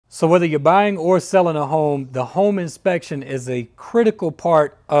So whether you're buying or selling a home, the home inspection is a critical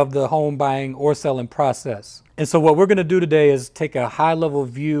part of the home buying or selling process. And so what we're going to do today is take a high-level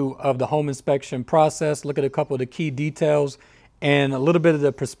view of the home inspection process, look at a couple of the key details, and a little bit of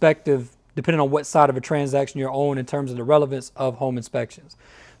the perspective, depending on what side of a transaction you're on in terms of the relevance of home inspections.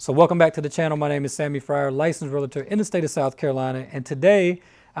 So welcome back to the channel. My name is Sammy Fryer, licensed realtor in the state of South Carolina. And today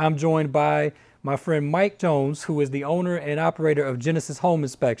I'm joined by my friend Mike Jones, who is the owner and operator of Genesis Home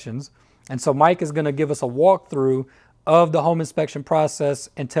Inspections. And so Mike is going to give us a walkthrough of the home inspection process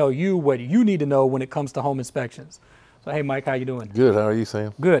and tell you what you need to know when it comes to home inspections. So hey Mike, how you doing? Good, how are you,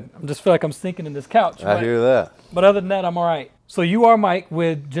 Sam? Good. I just feel like I'm sinking in this couch. I hear that. But other than that, I'm all right. So you are Mike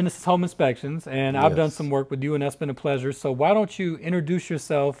with Genesis Home Inspections, and I've done some work with you, and that's been a pleasure. So why don't you introduce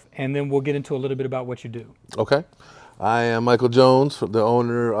yourself, and then we'll get into a little bit about what you do. Okay. I am Michael Jones, the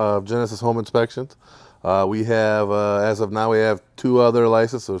owner of Genesis Home Inspections. We have, as of now, we have 2 other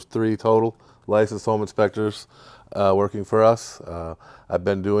licenses, so there's 3 total licensed home inspectors working for us. I've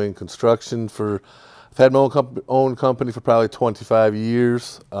been doing construction I've had my own company for probably 25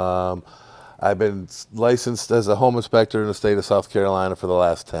 years. I've been licensed as a home inspector in the state of South Carolina for the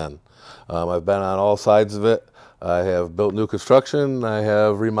last 10. I've been on all sides of it. I have built new construction, I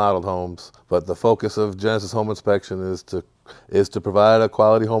have remodeled homes, but the focus of Genesis Home Inspection is to provide a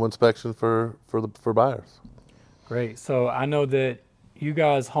quality home inspection for buyers. Great. So I know that you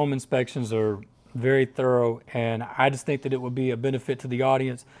guys' home inspections are very thorough, and I just think that it would be a benefit to the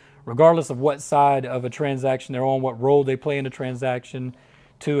audience, regardless of what side of a transaction they're on, what role they play in the transaction,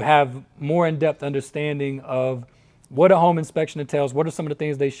 to have more in-depth understanding of what a home inspection entails, what are some of the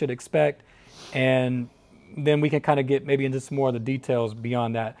things they should expect, and then we can kind of get maybe into some more of the details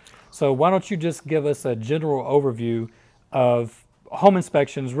beyond that. So why don't you just give us a general overview of home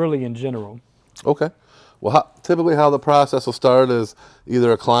inspections really in general? Okay. Well, typically how the process will start is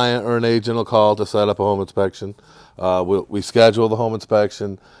either a client or an agent will call to set up a home inspection. We schedule the home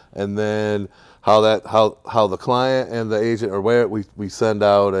inspection, and then how the client and the agent, or where we send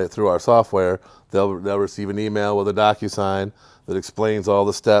out through our software, they'll receive an email with a DocuSign that explains all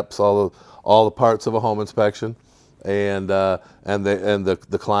the steps, all the parts of a home inspection, and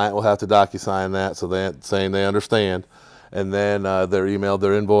the client will have to DocuSign that, so saying they understand, and then they're emailed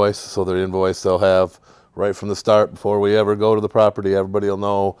their invoice. So their invoice they'll have right from the start before we ever go to the property. Everybody will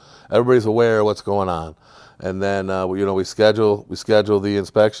know, everybody's aware of what's going on, and then we schedule the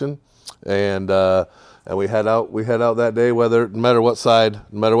inspection, and we head out that day, no matter what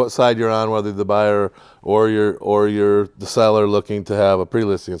side you're on, whether the buyer or you're the seller looking to have a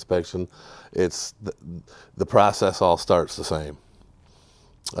pre-listing inspection. It's the process all starts the same.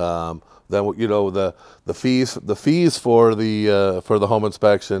 Then the fees for the home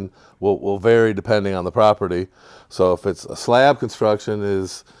inspection will vary depending on the property. So if it's a slab construction,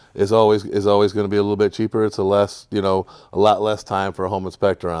 is always going to be a little bit cheaper. It's a lot less time for a home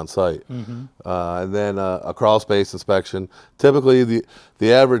inspector on site. Mm-hmm. And then a crawl space inspection, typically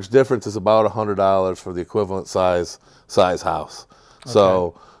the average difference is about $100 for the equivalent size house.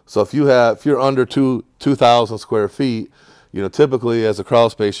 Okay. So if you're under 2,000 square feet, typically as a crawl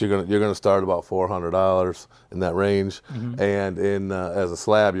space you're gonna start about $400 in that range, mm-hmm. and as a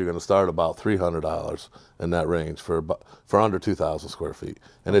slab you're gonna start about $300 in that range for under 2,000 square feet,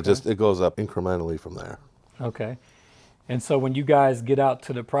 and it goes up incrementally from there. Okay. And so when you guys get out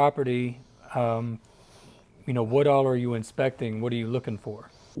to the property, what all are you inspecting? What are you looking for?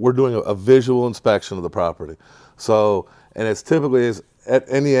 We're doing a visual inspection of the property. So, and it's typically at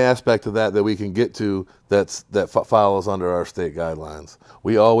any aspect of that we can get to that follows under our state guidelines.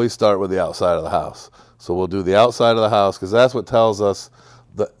 We always start with the outside of the house. So we'll do the outside of the house because that's what tells us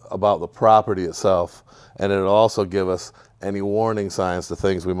about the property itself, and it'll also give us any warning signs to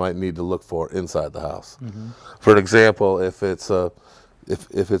things we might need to look for inside the house. Mm-hmm. For an example, if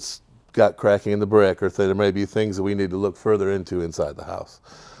it's got cracking in the brick, or there may be things that we need to look further into inside the house.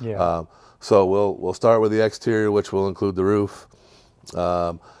 Yeah. So we'll start with the exterior, which will include the roof.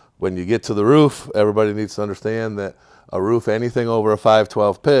 When you get to the roof, everybody needs to understand that a roof, anything over a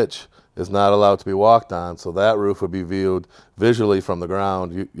 512 pitch, is not allowed to be walked on. So that roof would be viewed visually from the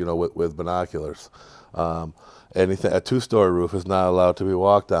ground, with binoculars. Anything, a 2-story roof is not allowed to be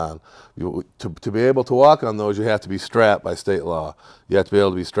walked on. To be able to walk on those, you have to be strapped by state law. You have to be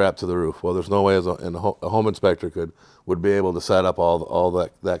able to be strapped to the roof. Well, there's no way a home inspector would be able to set up all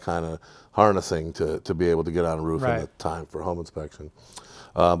that kind of harnessing to be able to get on a roof in the time for home inspection.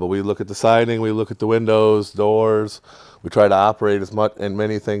 But we look at the siding, we look at the windows, doors. We try to operate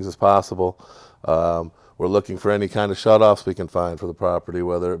many things as possible. We're looking for any kind of shutoffs we can find for the property,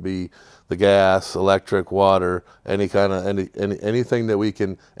 whether it be the gas, electric, water, any kind of anything that we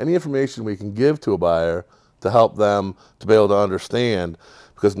can, any information we can give to a buyer to help them to be able to understand,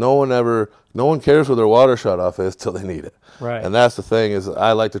 because no one cares where their water shutoff is till they need it. Right. And that's the thing, is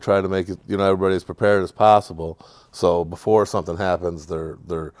I like to try to make it, everybody as prepared as possible, so before something happens,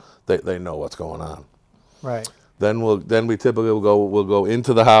 they know what's going on. Right. Then we typically we'll go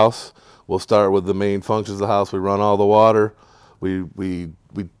into the house. We'll start with the main functions of the house. We run all the water. We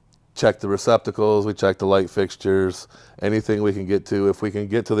check the receptacles. We check the light fixtures. Anything we can get to. If we can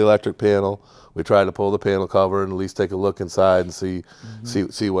get to the electric panel, we try to pull the panel cover and at least take a look inside and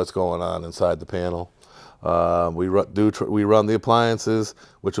see what's going on inside the panel. We run the appliances,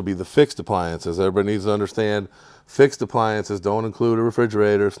 which will be the fixed appliances. Everybody needs to understand, fixed appliances don't include a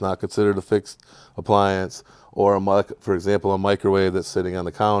refrigerator. It's not considered a fixed appliance. Or, for example, a microwave that's sitting on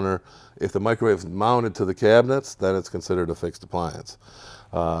the counter. If the microwave is mounted to the cabinets, then it's considered a fixed appliance.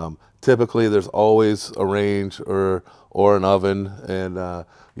 Typically, there's always a range or an oven, and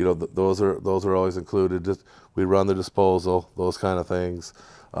those are always included. We run the disposal, those kind of things.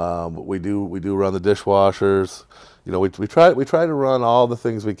 We do run the dishwashers. We try to run all the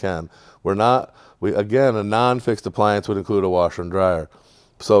things we can. Again, a non-fixed appliance would include a washer and dryer.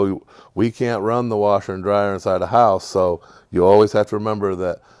 So we can't run the washer and dryer inside a house. So you always have to remember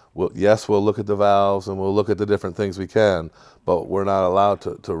that, yes, we'll look at the valves and we'll look at the different things we can, but we're not allowed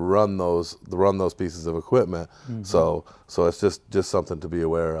to run those pieces of equipment. Mm-hmm. So it's just something to be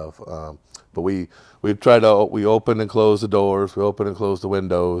aware of. But we open and close the doors, we open and close the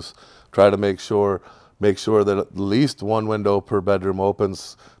windows, try to make sure that at least one window per bedroom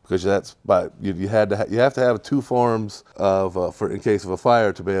opens, because you have to have two forms of in case of a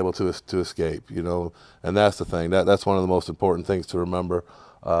fire to be able to escape, and that's the thing. That's one of the most important things to remember.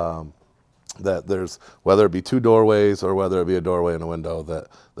 That there's, whether it be two doorways or whether it be a doorway and a window,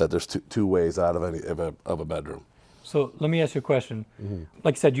 that there's two ways out of a bedroom. So let me ask you a question. Mm-hmm.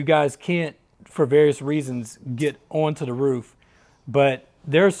 Like I said, you guys can't, for various reasons, get onto the roof, but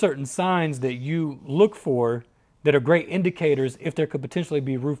there are certain signs that you look for that are great indicators if there could potentially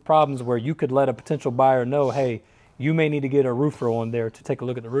be roof problems, where you could let a potential buyer know, hey, you may need to get a roofer on there to take a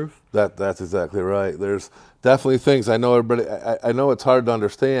look at the roof? That's exactly right. There's definitely things. I know everybody. I know it's hard to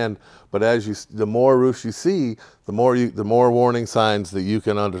understand, but the more roofs you see, the more warning signs that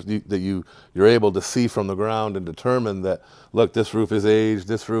you're able to see from the ground and determine that, look, this roof is aged.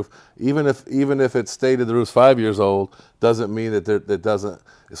 This roof, even if it's stated the roof's 5 years old, doesn't mean that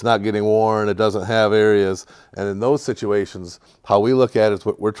it's not getting worn. It doesn't have areas. And in those situations, how we look at it is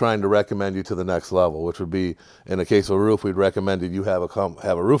we're trying to recommend you to the next level, which would be, in the case of a roof, we'd recommend that you have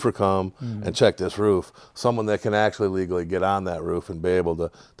a roofer come and check this roof. Someone that can actually legally get on that roof and be able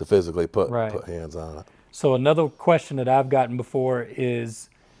to physically put hands on it. So another question that I've gotten before is,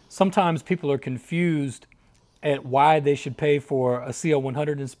 sometimes people are confused at why they should pay for a CO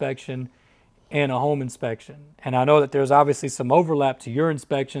 100 inspection and a home inspection. And I know that there's obviously some overlap to your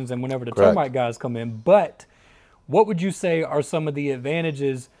inspections and whenever the termite guys come in, but what would you say are some of the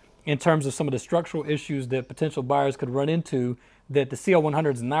advantages in terms of some of the structural issues that potential buyers could run into that the CO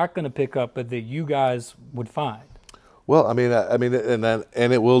 100 is not going to pick up, but that you guys would find? Well, I mean,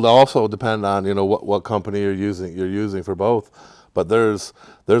 and it will also depend on what company you're using for both. But there's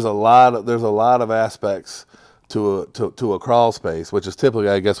a lot of aspects to a crawl space, which is typically,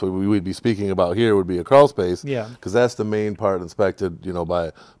 I guess, what we would be speaking about here would be a crawl space. Yeah. Because that's the main part inspected,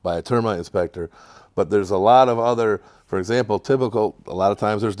 by a termite inspector. But there's a lot of other, for example, a lot of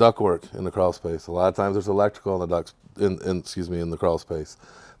times there's ductwork in the crawl space. A lot of times there's electrical in the crawl space.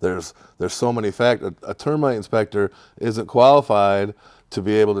 There's so many factors. A termite inspector isn't qualified to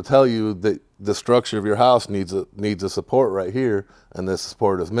be able to tell you that the structure of your house needs a support right here and this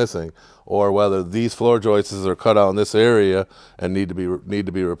support is missing, or whether these floor joists are cut out in this area and need to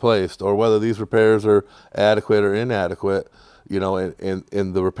be replaced, or whether these repairs are adequate or inadequate,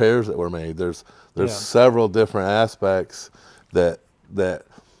 in the repairs that were made. There's several different aspects that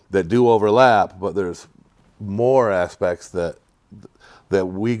do overlap, but there's more aspects that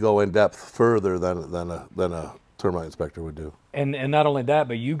we go in depth further than a termite inspector would do. And not only that,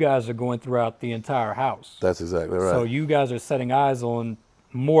 but you guys are going throughout the entire house. That's exactly right. So you guys are setting eyes on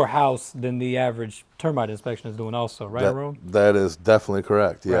more house than the average termite inspection is doing also, right, Ron? That is definitely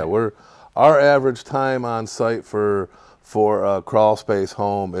correct. Yeah, right. Our average time on site for a crawl space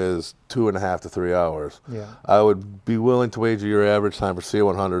home is 2.5 to 3 hours. Yeah. I would be willing to wager your average time for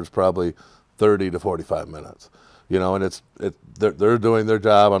CO100 is probably 30 to 45 minutes. And they're doing their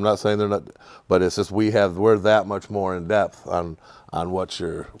job. I'm not saying they're not, but it's just we're that much more in depth on what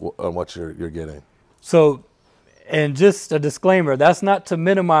you're getting. So, and just a disclaimer, that's not to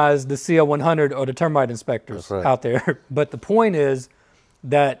minimize the CL 100 or the termite inspectors out there. But the point is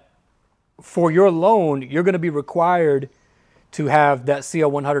that for your loan, you're going to be required to have that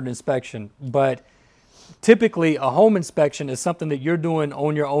CL 100 inspection. But typically a home inspection is something that you're doing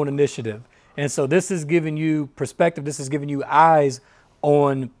on your own initiative. And so this is giving you perspective. This is giving you eyes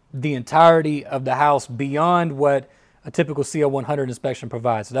on the entirety of the house beyond what a typical CL 100 inspection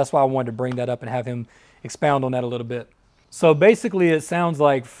provides. So that's why I wanted to bring that up and have him expound on that a little bit. So basically it sounds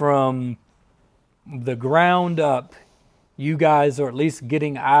like from the ground up, you guys are at least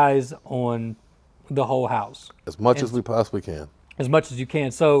getting eyes on the whole house. As much as we possibly can. As much as you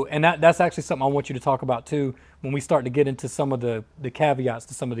can. So, and that's actually something I want you to talk about too when we start to get into some of the caveats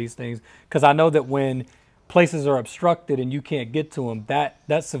to some of these things. Because I know that when places are obstructed and you can't get to them,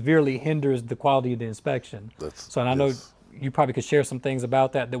 that severely hinders the quality of the inspection. So, and I know you probably could share some things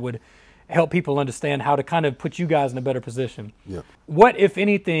about that would help people understand how to kind of put you guys in a better position. Yeah. What, if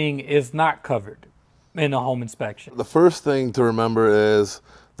anything, is not covered in a home inspection? The first thing to remember is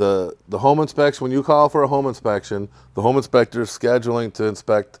the home inspection. When you call for a home inspection, the home inspector is scheduling to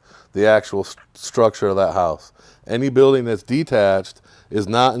inspect the actual structure of that house. Any building that's detached is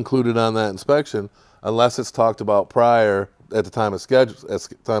not included on that inspection unless it's talked about prior at the time of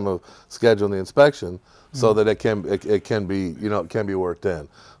scheduling the inspection, so that it can be, you know, it can be worked in.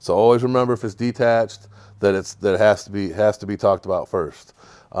 So always remember, if it's detached, that it has to be talked about first.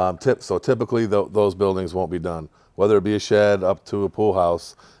 So typically those buildings won't be done, whether it be a shed up to a pool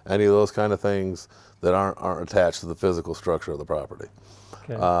house, any of those kind of things that aren't attached to the physical structure of the property.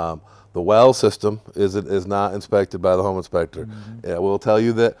 Okay. The well system is not inspected by the home inspector. Yeah, we'll tell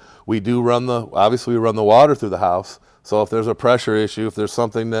you that we do obviously we run the water through the house. So if there's a pressure issue, if there's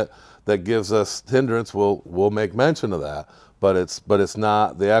something that gives us hindrance, we'll make mention of that. But it's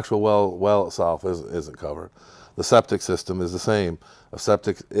not, the actual well itself isn't covered. The septic system is the same. A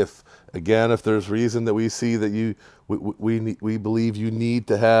septic, if there's reason that we see that we believe you need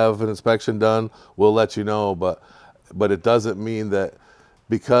to have an inspection done, we'll let you know. But it doesn't mean that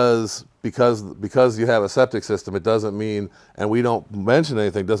because you have a septic system, it doesn't mean, and we don't mention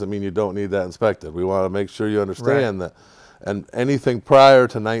anything, doesn't mean you don't need that inspected. We want to make sure you understand that. And anything prior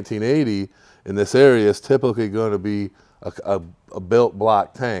to 1980 in this area is typically going to be a built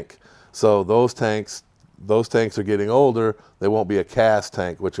block tank. So those tanks are getting older. They won't be a cast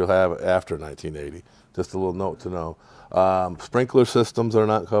tank, which you'll have after 1980. Just a little note to know. Sprinkler systems are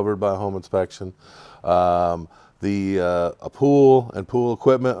not covered by home inspection. A pool and pool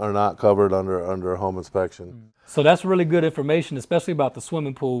equipment are not covered under a home inspection. So that's really good information, especially about the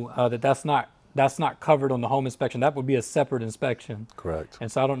swimming pool, that's not covered on the home inspection. That would be a separate inspection. Correct.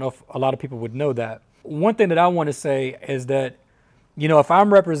 And so I don't know if a lot of people would know that. One thing that I want to say is that, you know, if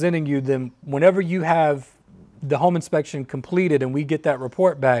I'm representing you, then whenever you have the home inspection completed and we get that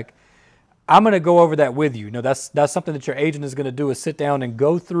report back, I'm going to go over that with you. You know, that's something that your agent is going to do, is sit down and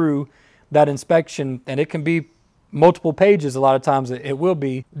go through that inspection, and it can be multiple pages. A lot of times it will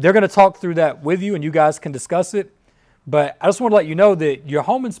be. They're going to talk through that with you and you guys can discuss it. But I just want to let you know that your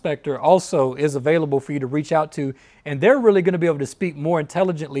home inspector also is available for you to reach out to, and they're really going to be able to speak more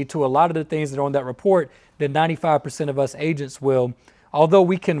intelligently to a lot of the things that are on that report than 95% of us agents will. Although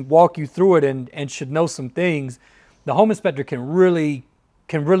we can walk you through it and should know some things, the home inspector can really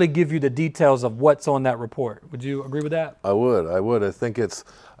give you the details of what's on that report. Would you agree with that? I would. I think it's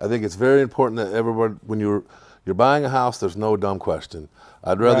very important that everyone, when you're buying a house, there's no dumb question.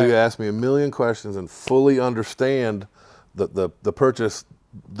 I'd rather you ask me a million questions and fully understand the purchase,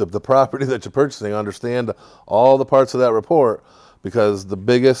 the property that you're purchasing, understand all the parts of that report, because the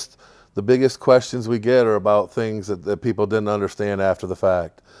biggest questions we get are about things that people didn't understand after the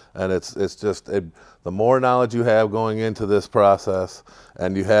fact. And it's just the more knowledge you have going into this process,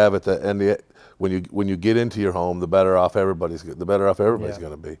 and you have at the end, when you get into your home, the better off everybody's going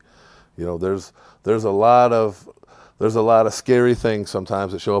to be. You know, there's a lot of scary things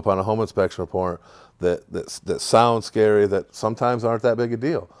sometimes that show up on a home inspection report that sound scary, that sometimes aren't that big a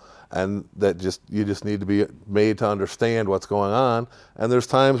deal, and that you just need to be made to understand what's going on. And there's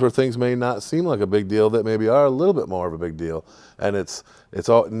times where things may not seem like a big deal that maybe are a little bit more of a big deal. And it's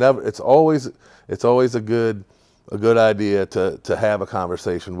always a good idea to have a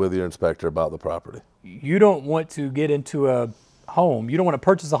conversation with your inspector about the property. You don't want to get into a home. You don't want to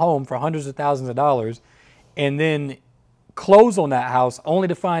purchase a home for hundreds of thousands of dollars and then close on that house only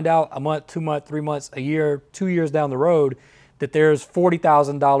to find out a month, 2 months, 3 months, a year, 2 years down the road that there's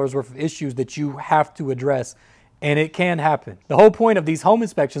 $40,000 worth of issues that you have to address. And it can happen. The whole point of these home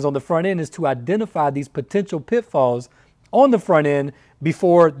inspections on the front end is to identify these potential pitfalls on the front end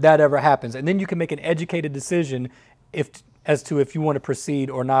before that ever happens. And then you can make an educated decision as to if you want to proceed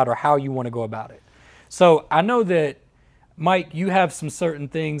or not, or how you want to go about it. So I know that, Mike, you have some certain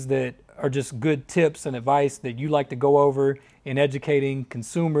things that are just good tips and advice that you like to go over in educating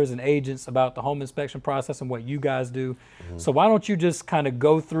consumers and agents about the home inspection process and what you guys do. So why don't you just kind of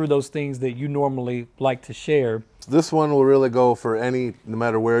go through those things that you normally like to share? This one will really go for no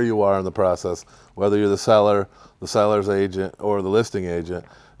matter where you are in the process, whether you're the seller, the seller's agent, or the listing agent.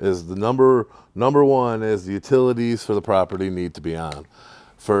 Is the number one is the utilities for the property need to be on.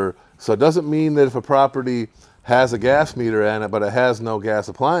 So it doesn't mean that if a property has a gas meter in it, but it has no gas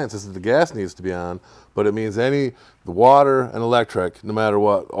appliances, that the gas needs to be on. But it means the water and electric, no matter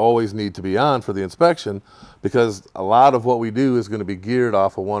what, always need to be on for the inspection, because a lot of what we do is going to be geared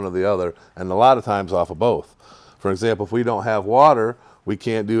off of one or the other, and a lot of times off of both. For example, if we don't have water, we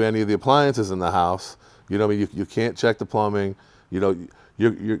can't do any of the appliances in the house. You know, I mean, you can't check the plumbing. You know,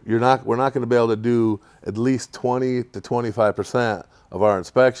 we're not going to be able to do at least 20 to 25% of our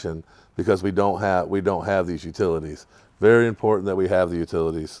inspection because we don't have these utilities. Very important that we have the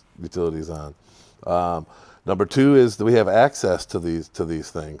utilities on. Number two is that we have access to these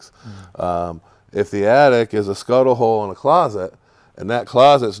things. If the attic is a scuttle hole in a closet, and that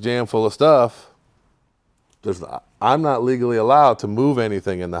closet's jammed full of stuff, I'm not legally allowed to move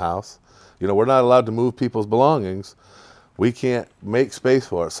anything in the house. You know, we're not allowed to move people's belongings. We can't make space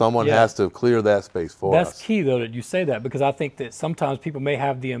for it. Someone has to clear that space for us. That's key, though, that you say that, because I think that sometimes people may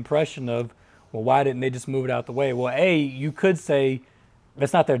have the impression of, well, why didn't they just move it out the way? Well, A, you could say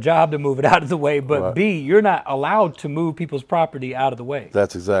it's not their job to move it out of the way, but right. B, you're not allowed to move people's property out of the way.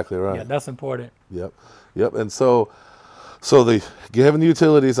 That's exactly right. Yeah, that's important. Yep. And so having the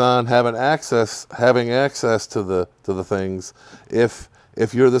utilities on, having access to the things.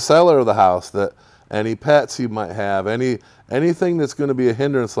 If you're the seller of the house, that any pets you might have, anything that's going to be a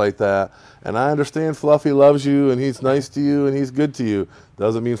hindrance like that. And I understand Fluffy loves you and he's nice to you and he's good to you.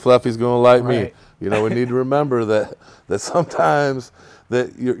 Doesn't mean Fluffy's going to like me. You know, we need to remember that sometimes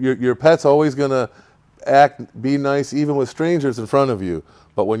that your pet's always going to be nice even with strangers in front of you.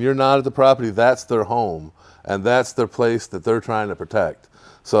 But when you're not at the property, that's their home and that's their place that they're trying to protect.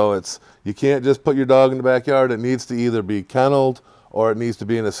 So you can't just put your dog in the backyard. It needs to either be kenneled, or it needs to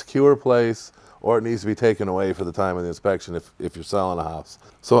be in a secure place, or it needs to be taken away for the time of the inspection if you're selling a house.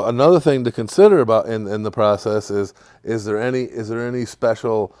 So another thing to consider about in the process is there any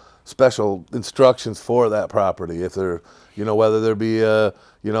special instructions for that property? If there, you know, whether there be a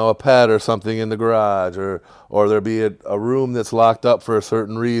pet or something in the garage, or there be a room that's locked up for a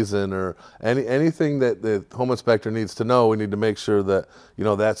certain reason, or anything that the home inspector needs to know, we need to make sure that, you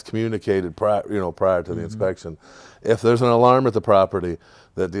know, that's communicated prior to the inspection. If there's an alarm at the property,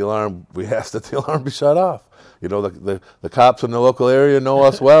 we ask that the alarm be shut off. You know, the cops in the local area know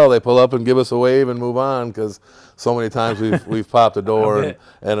us well. They pull up and give us a wave and move on, because so many times we've popped a door and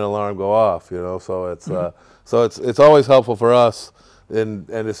an alarm go off. You know, so it's always helpful for us, and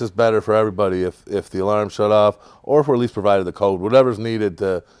it's just better for everybody if the alarm's shut off, or if we're at least provided the code, whatever's needed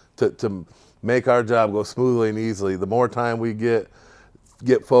to make our job go smoothly and easily. The more time we get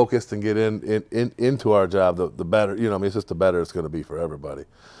focused and get into our job, the better. You know, I mean, it's just the better it's going to be for everybody.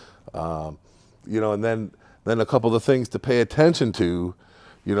 You know, and then a couple of things to pay attention to,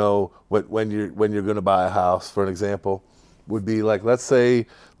 you know, when you're going to buy a house, for an example, would be like, let's say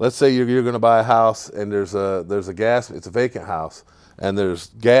you're going to buy a house and there's a gas, it's a vacant house, and there's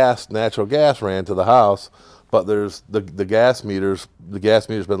natural gas ran to the house, but there's the gas meter's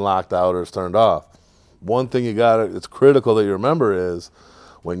been locked out or it's turned off. One thing it's critical that you remember is,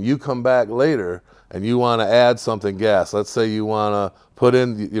 when you come back later and you want to add something gas, let's say you want to put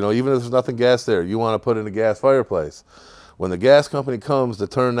in, you know, even if there's nothing gas there, you want to put in a gas fireplace. When the gas company comes to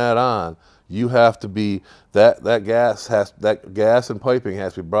turn that on, you have to be, that gas and piping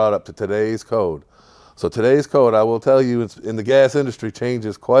has to be brought up to today's code. So today's code, I will tell you, in the gas industry,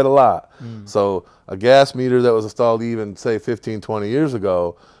 changes quite a lot. So a gas meter that was installed even, say, 15, 20 years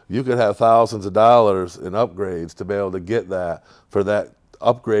ago, you could have thousands of dollars in upgrades to be able to get that, for that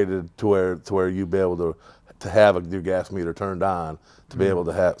upgraded to where you'd be able to have your gas meter turned on, to be able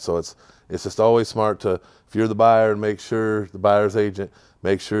to have. So it's just always smart to, if you're the buyer, and make sure, the buyer's agent,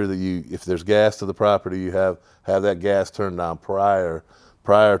 make sure that if there's gas to the property, you have that gas turned on prior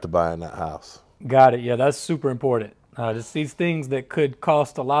to buying that house. Got it. Yeah, that's super important. Just these things that could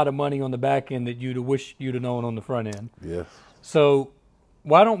cost a lot of money on the back end that you'd wish you'd have known on the front end. Yes. So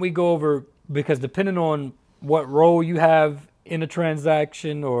why don't we go over, because depending on what role you have in a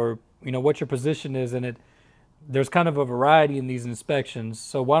transaction, or, you know, what your position is in it, there's kind of a variety in these inspections.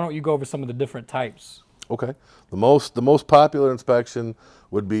 So why don't you go over some of the different types? Okay. The most popular inspection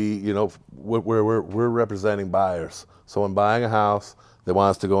would be, you know, where we're representing buyers. So when buying a house, they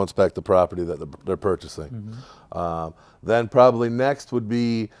want us to go inspect the property that they're purchasing. Then probably next would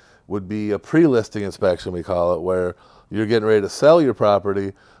be a pre-listing inspection, we call it, where you're getting ready to sell your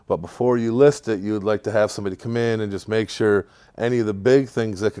property, but before you list it, you would like to have somebody come in and just make sure any of the big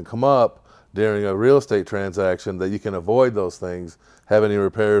things that can come up during a real estate transaction, that you can avoid those things, have any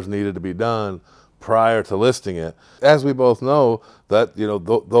repairs needed to be done prior to listing it. As we both know, that, you know,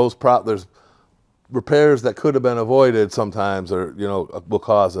 there's repairs that could have been avoided sometimes, or, you know, will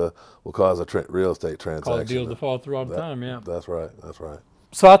cause a real estate transaction. Cause deals to fall through all the time. Yeah, that's right. That's right.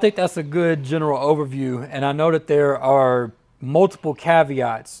 So I think that's a good general overview, and I know that there are multiple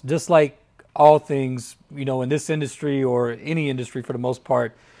caveats, just like all things, you know, in this industry or any industry for the most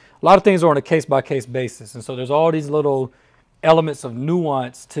part. A lot of things are on a case-by-case basis, and so there's all these little elements of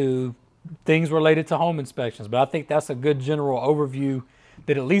nuance to things related to home inspections. But I think that's a good general overview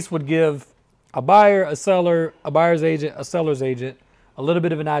that at least would give a buyer, a seller, a buyer's agent, a seller's agent a little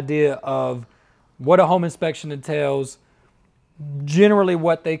bit of an idea of what a home inspection entails, generally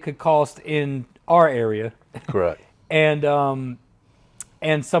what they could cost in our area. Correct. And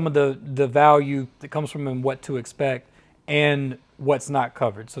some of the value that comes from and what to expect and what's not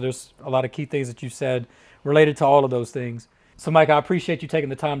covered. So there's a lot of key things that you said related to all of those things. So Mike, I appreciate you taking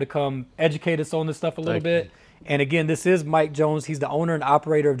the time to come educate us on this stuff a little bit. And again, this is Mike Jones. He's the owner and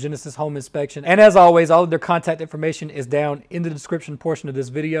operator of Genesis Home Inspection. And as always, all of their contact information is down in the description portion of this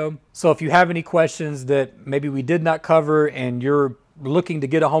video. So if you have any questions that maybe we did not cover and you're looking to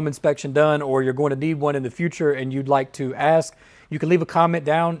get a home inspection done, or you're going to need one in the future and you'd like to ask, you can leave a comment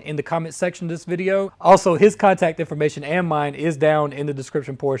down in the comment section of this video. Also, his contact information and mine is down in the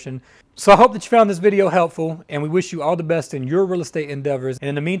description portion. So I hope that you found this video helpful, and we wish you all the best in your real estate endeavors. And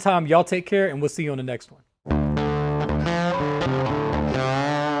in the meantime, y'all take care, and we'll see you on the next one.